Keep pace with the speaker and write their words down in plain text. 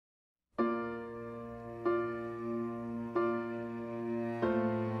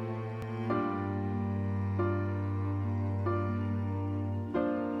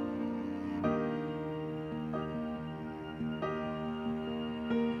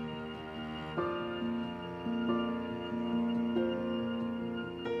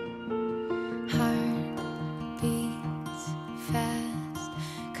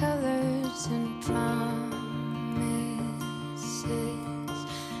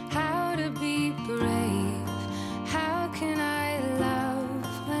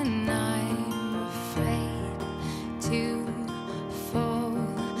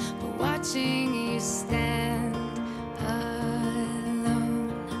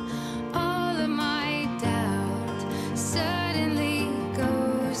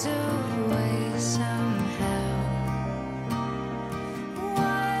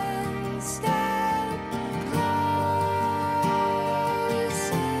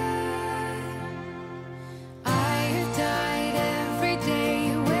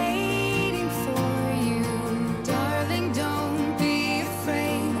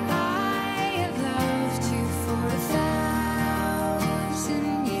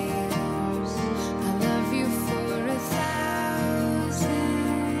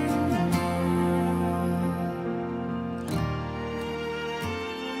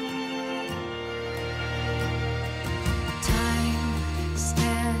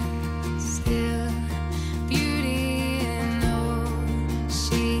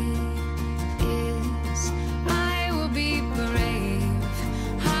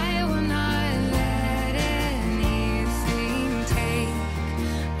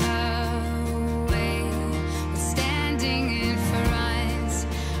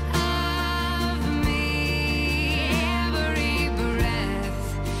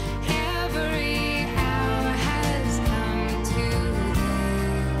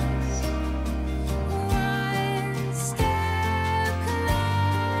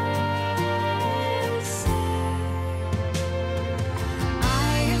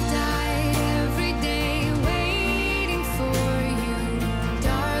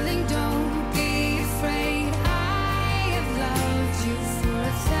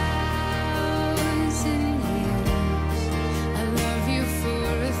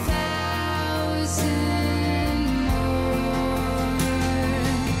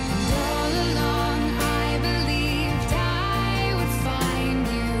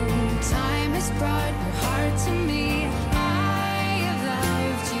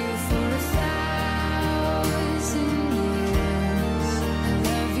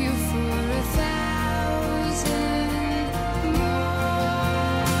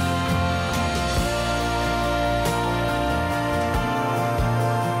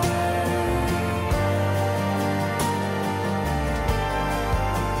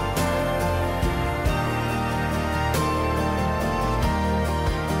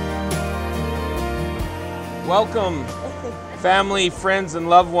Welcome, family, friends, and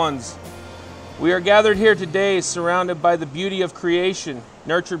loved ones. We are gathered here today surrounded by the beauty of creation,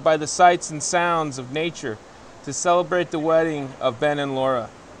 nurtured by the sights and sounds of nature, to celebrate the wedding of Ben and Laura.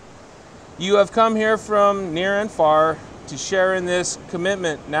 You have come here from near and far to share in this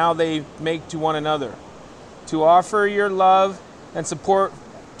commitment now they make to one another, to offer your love and support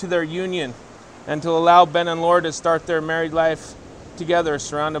to their union, and to allow Ben and Laura to start their married life together,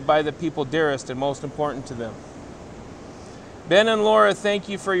 surrounded by the people dearest and most important to them. Ben and Laura, thank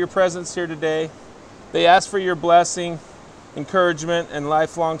you for your presence here today. They ask for your blessing, encouragement, and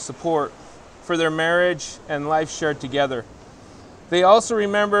lifelong support for their marriage and life shared together. They also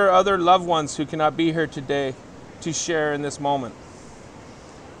remember other loved ones who cannot be here today to share in this moment.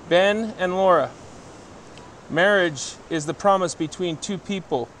 Ben and Laura, marriage is the promise between two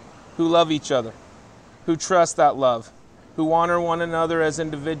people who love each other, who trust that love, who honor one another as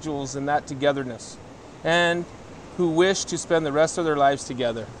individuals in that togetherness, and who wish to spend the rest of their lives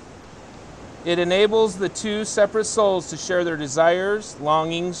together. It enables the two separate souls to share their desires,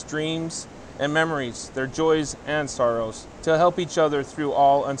 longings, dreams, and memories, their joys and sorrows, to help each other through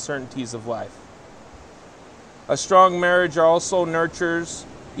all uncertainties of life. A strong marriage also nurtures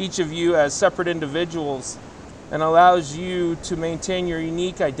each of you as separate individuals and allows you to maintain your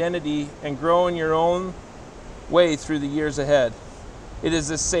unique identity and grow in your own way through the years ahead. It is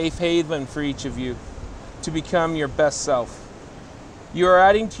a safe haven for each of you to become your best self. You are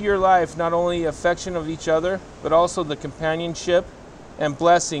adding to your life not only affection of each other, but also the companionship and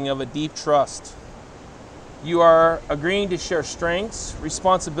blessing of a deep trust. You are agreeing to share strengths,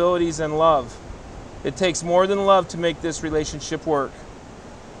 responsibilities, and love. It takes more than love to make this relationship work.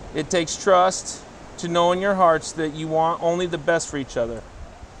 It takes trust to know in your hearts that you want only the best for each other.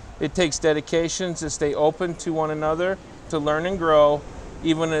 It takes dedication to stay open to one another, to learn and grow,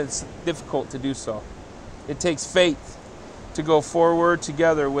 even when it's difficult to do so. It takes faith to go forward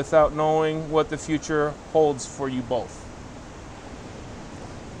together without knowing what the future holds for you both.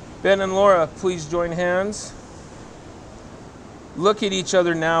 Ben and Laura, please join hands. Look at each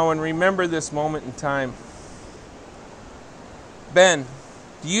other now and remember this moment in time. Ben,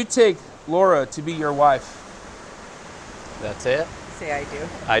 do you take Laura to be your wife? That's it? Say I do.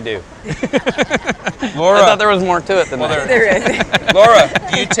 I do. Laura. I thought there was more to it than that. There is. Laura,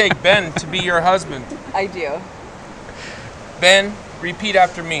 do you take Ben to be your husband? I do. Ben, repeat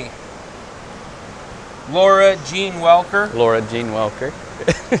after me. Laura Jean Welker. Laura Jean Welker.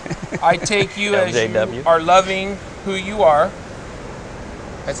 I take you as LJW. you are loving who you are.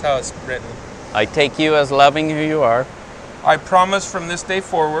 That's how it's written. I take you as loving who you are. I promise from this day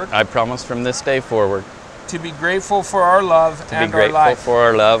forward I promise from this day forward to be grateful for our love to and be our grateful life. for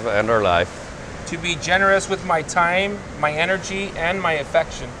our love and our life. To be generous with my time, my energy, and my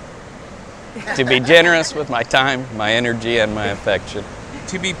affection. To be generous with my time, my energy, and my affection.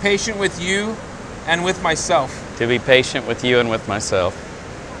 To be patient with you and with myself. To be patient with you and with myself.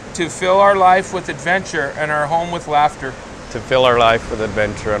 To fill our life with adventure and our home with laughter. To fill our life with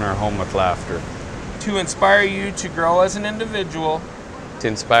adventure and our home with laughter. To inspire you to grow as an individual. To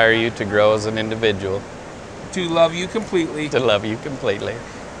inspire you to grow as an individual. To love you completely. To love you completely.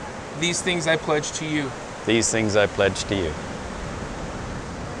 These things I pledge to you. These things I pledge to you.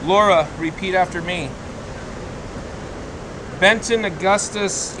 Laura, repeat after me. Benton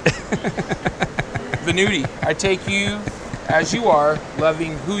Augustus Venuti, I take you as you are,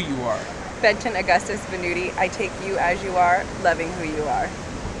 loving who you are. Benton Augustus Venuti, I take you as you are, loving who you are.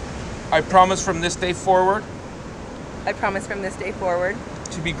 I promise from this day forward I promise from this day forward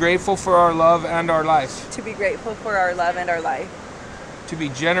to be grateful for our love and our life. to be grateful for our love and our life. To be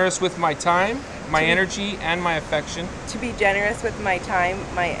generous with my time, my energy, and my affection. To be generous with my time,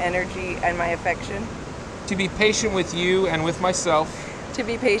 my energy, and my affection. To be patient with you and with myself. To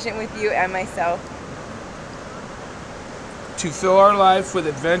be patient with you and myself. To fill our life with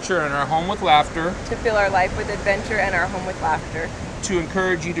adventure and our home with laughter. To fill our life with adventure and our home with laughter. To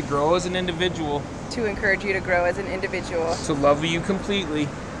encourage you to grow as an individual. To encourage you to grow as an individual. To love you completely.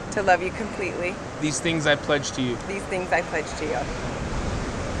 To love you completely. These things I pledge to you. These things I pledge to you.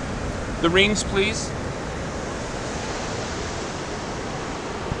 The rings, please.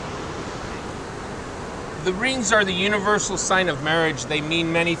 The rings are the universal sign of marriage. They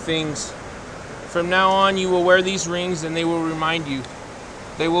mean many things. From now on, you will wear these rings and they will remind you.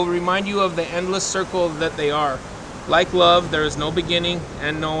 They will remind you of the endless circle that they are. Like love, there is no beginning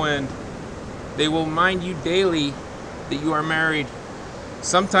and no end. They will remind you daily that you are married.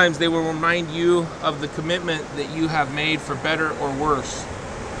 Sometimes they will remind you of the commitment that you have made for better or worse.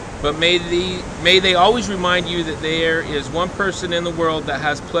 But may they always remind you that there is one person in the world that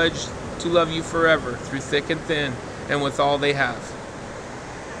has pledged to love you forever, through thick and thin, and with all they have.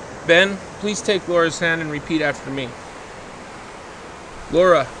 Ben, please take Laura's hand and repeat after me.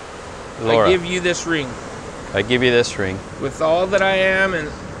 Laura, Laura, I give you this ring, I give you this ring, with all that I am and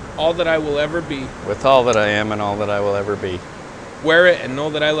all that I will ever be. with all that I am and all that I will ever be. Wear it and know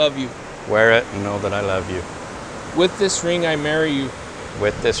that I love you. Wear it and know that I love you. With this ring I marry you.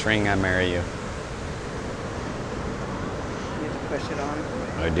 With this ring I marry you. You have to push it on.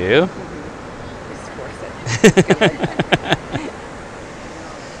 I do? Just force it. Good like that.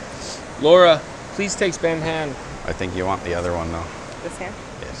 Laura, please take Ben's hand. I think you want the other one though. This hand?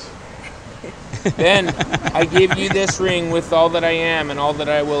 Yes. Ben, I give you this ring with all that I am and all that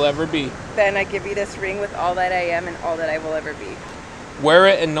I will ever be. Ben, I give you this ring with all that I am and all that I will ever be. Wear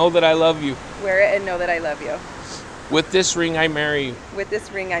it and know that I love you. Wear it and know that I love you. With this ring I marry you. With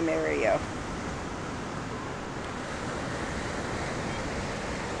this ring I marry you.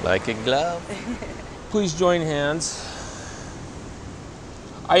 Like a glove. Please join hands.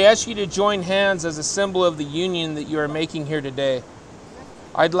 I ask you to join hands as a symbol of the union that you are making here today.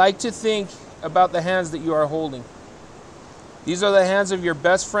 I'd like to think about the hands that you are holding. These are the hands of your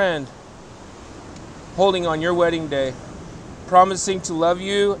best friend holding on your wedding day, promising to love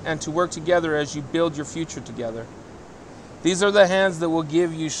you and to work together as you build your future together. These are the hands that will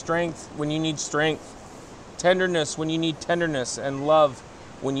give you strength when you need strength, tenderness when you need tenderness, and love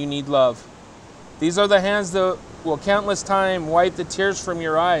when you need love. These are the hands that will countless time wipe the tears from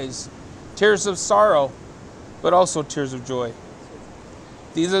your eyes, tears of sorrow, but also tears of joy.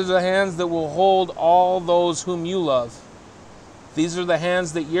 These are the hands that will hold all those whom you love. These are the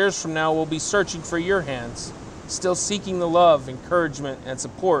hands that years from now will be searching for your hands, still seeking the love, encouragement, and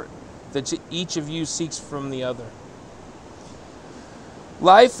support that each of you seeks from the other.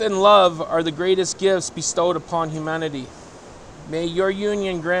 Life and love are the greatest gifts bestowed upon humanity. May your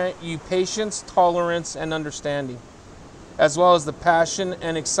union grant you patience, tolerance, and understanding, as well as the passion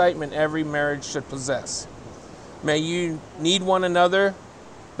and excitement every marriage should possess. May you need one another,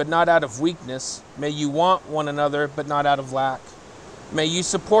 but not out of weakness. May you want one another, but not out of lack. May you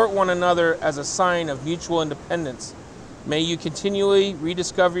support one another as a sign of mutual independence. May you continually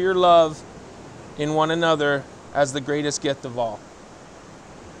rediscover your love in one another as the greatest gift of all.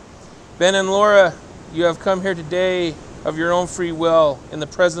 Ben and Laura, you have come here today of your own free will in the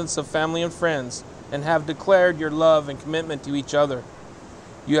presence of family and friends and have declared your love and commitment to each other.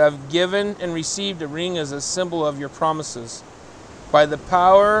 You have given and received a ring as a symbol of your promises. By the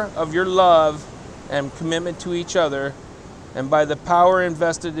power of your love and commitment to each other, and by the power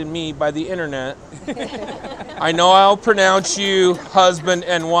invested in me by the internet, I know I'll pronounce you husband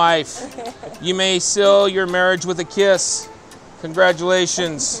and wife. You may seal your marriage with a kiss.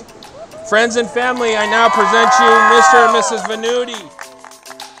 Congratulations. Friends and family, I now present you Mr. and Mrs. Venuti.